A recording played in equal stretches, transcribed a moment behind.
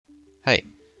Hey,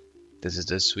 this is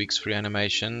this week's free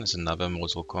animation. It's another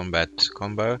Mortal Kombat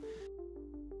combo.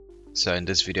 So in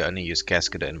this video I only use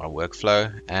Cascadeur in my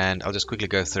workflow, and I'll just quickly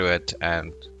go through it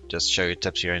and just show you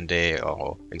tips here and there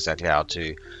or exactly how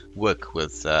to work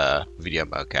with video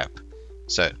mocap.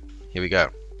 So here we go.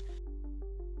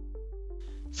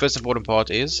 First important part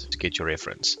is to get your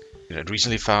reference. I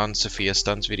recently found Sophia's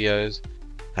stunts videos.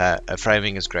 Her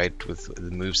framing is great with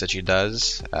the moves that she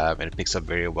does, and it picks up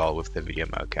very well with the video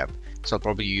mocap. So I'll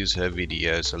probably use her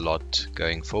videos a lot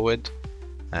going forward.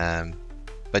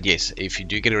 But yes, if you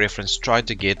do get a reference, try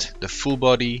to get the full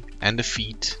body and the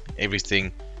feet,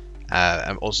 everything.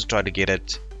 And also try to get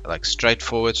it like straight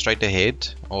forward, straight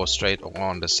ahead, or straight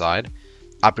on the side.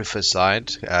 I prefer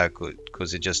side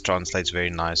because it just translates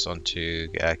very nice onto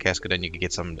Cascadeur, and you can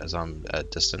get some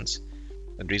distance.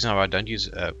 The reason why I don't use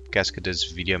Cascadeur's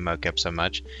video mocap so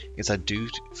much is I do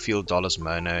feel Dollar's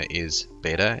Mono is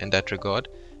better in that regard.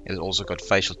 It's also got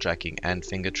facial tracking and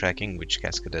finger tracking, which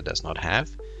Cascadeur does not have.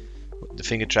 The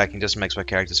finger tracking just makes my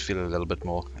characters feel a little bit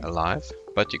more alive,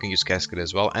 but you can use Cascadeur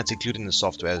as well, and it's included in the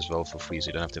software as well for free, so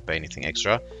you don't have to pay anything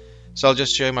extra. So I'll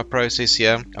just show you my process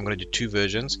here. I'm going to do two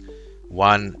versions.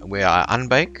 One where I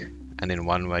unbake, and then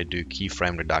one where I do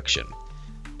keyframe reduction.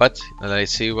 But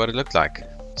let's see what it looked like.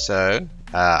 So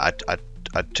I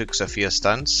took Sophia's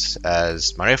stunts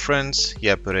as my reference.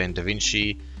 Here I put it in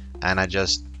DaVinci, and I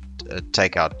just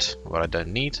take out what I don't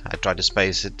need. I try to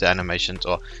space it, the animations,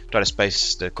 or try to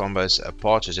space the combos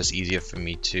apart. It's just easier for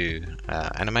me to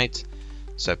animate.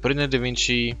 So I put it in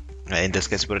DaVinci. In this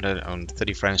case, put it on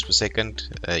 30 frames per second.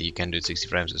 You can do 60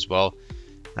 frames as well.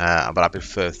 But I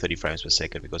prefer 30 frames per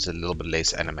second because it's a little bit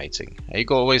less animating. You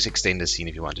can always extend the scene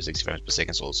if you want to 60 frames per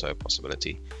second, is also a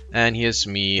possibility. And here's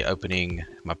me opening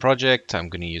my project. I'm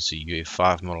going to use a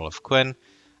UF5 model of Quinn.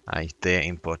 I there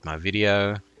import my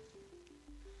video.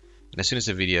 And as soon as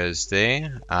the video is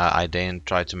there, I then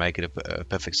try to make it a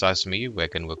perfect size for me where I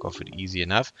can work off it easy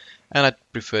enough. And I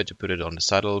prefer to put it on the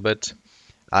side a little bit.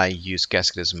 I use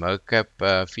Cascadeur's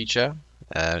mocap feature.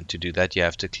 To do that, you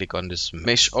have to click on this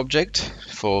mesh object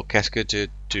for Cascadeur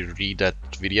to read that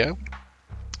video,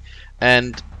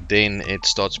 and then it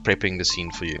starts prepping the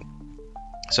scene for you.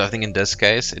 So I think in this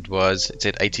case it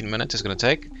said 18 minutes it's going to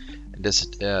take. This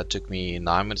took me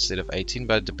 9 minutes instead of 18,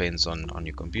 but it depends on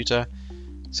your computer.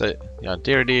 So yeah,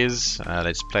 there it is.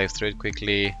 Let's play through it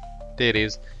quickly. There it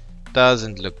is.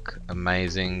 Doesn't look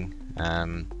amazing,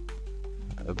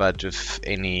 but with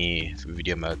any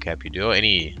video mocap you do, or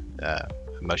any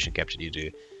motion capture you do,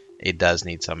 it does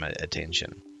need some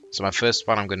attention. So my first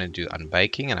one, I'm going to do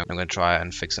unbaking, and I'm going to try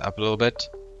and fix it up a little bit.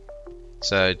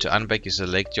 So to unbake, you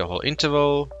select your whole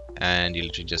interval, and you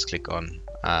literally just click on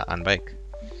unbake,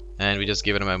 and we just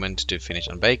give it a moment to finish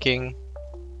unbaking.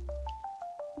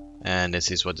 And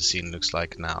this is what the scene looks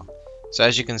like now. So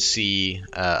as you can see,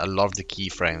 a lot of the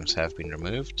keyframes have been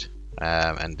removed,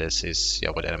 and this is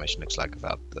what animation looks like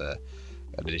without the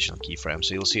additional keyframes.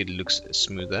 So you'll see it looks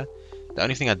smoother. The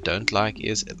only thing I don't like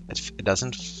is it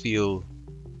doesn't feel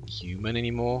human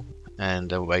anymore, and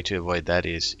the way to avoid that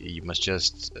is you must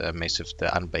just mess with the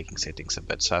unbaking settings a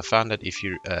bit. So I found that if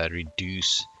you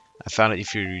reduce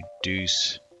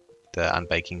the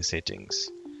unbaking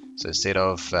settings, so instead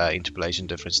of interpolation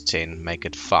difference 10, make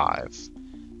it 5,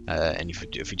 and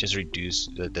if you just reduce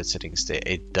the settings there,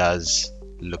 it does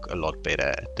look a lot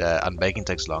better. The unbaking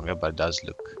takes longer, but it does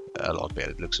look a lot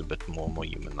better. It looks a bit more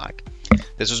human-like.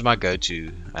 This was my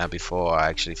go-to before I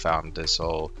actually found this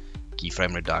whole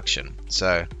keyframe reduction.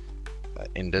 So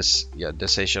in this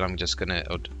session, I'm just gonna,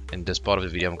 in this part of the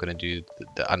video, I'm gonna do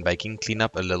the unbaking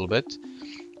cleanup a little bit.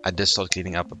 I did start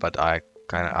cleaning up, but I've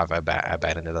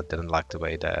abandoned it. I didn't like the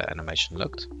way the animation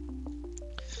looked.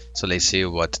 So let's see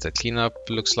what the cleanup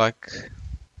looks like.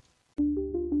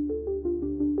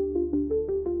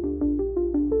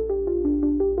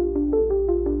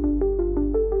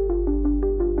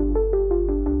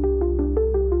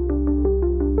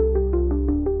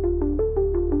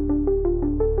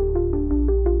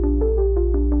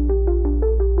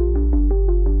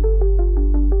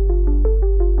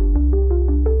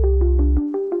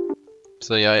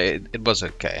 So yeah, it was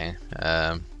okay.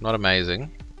 Not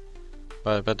amazing,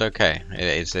 but okay.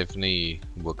 It's definitely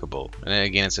workable. And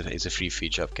again, it's a free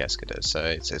feature of Cascadeur, so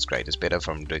it's great. It's better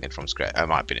from doing it from scratch, in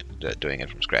my opinion, doing it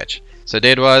from scratch. So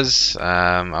there it was.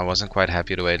 I wasn't quite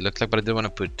happy the way it looked like, but I didn't want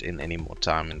to put in any more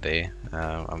time in there.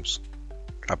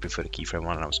 I prefer the keyframe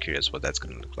one, and I was curious what that's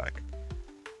going to look like.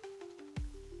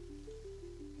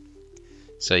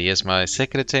 So here's my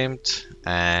second attempt,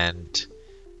 and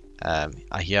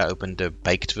here I opened the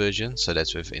baked version, so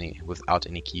that's without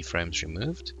any keyframes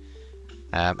removed.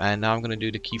 And now I'm going to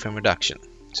do the keyframe reduction.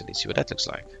 So let's see what that looks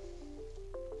like.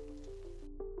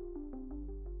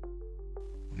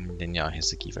 And then yeah,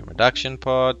 here's the keyframe reduction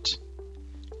part.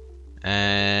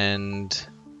 And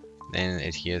then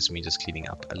here's me just cleaning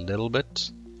up a little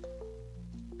bit.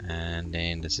 And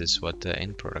then this is what the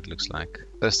end product looks like.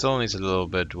 So it still needs a little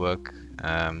bit work,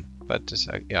 but just,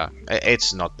 yeah,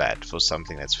 it's not bad for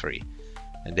something that's free.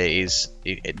 And there is,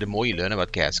 the more you learn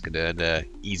about Cascadeur, the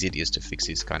easier it is to fix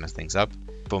these kind of things up.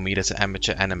 For me, as an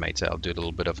amateur animator, I'll do a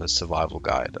little bit of a survival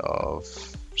guide of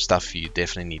stuff you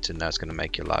definitely need to know. It's going to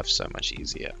make your life so much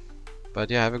easier. But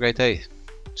yeah, have a great day.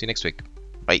 See you next week.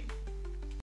 Bye.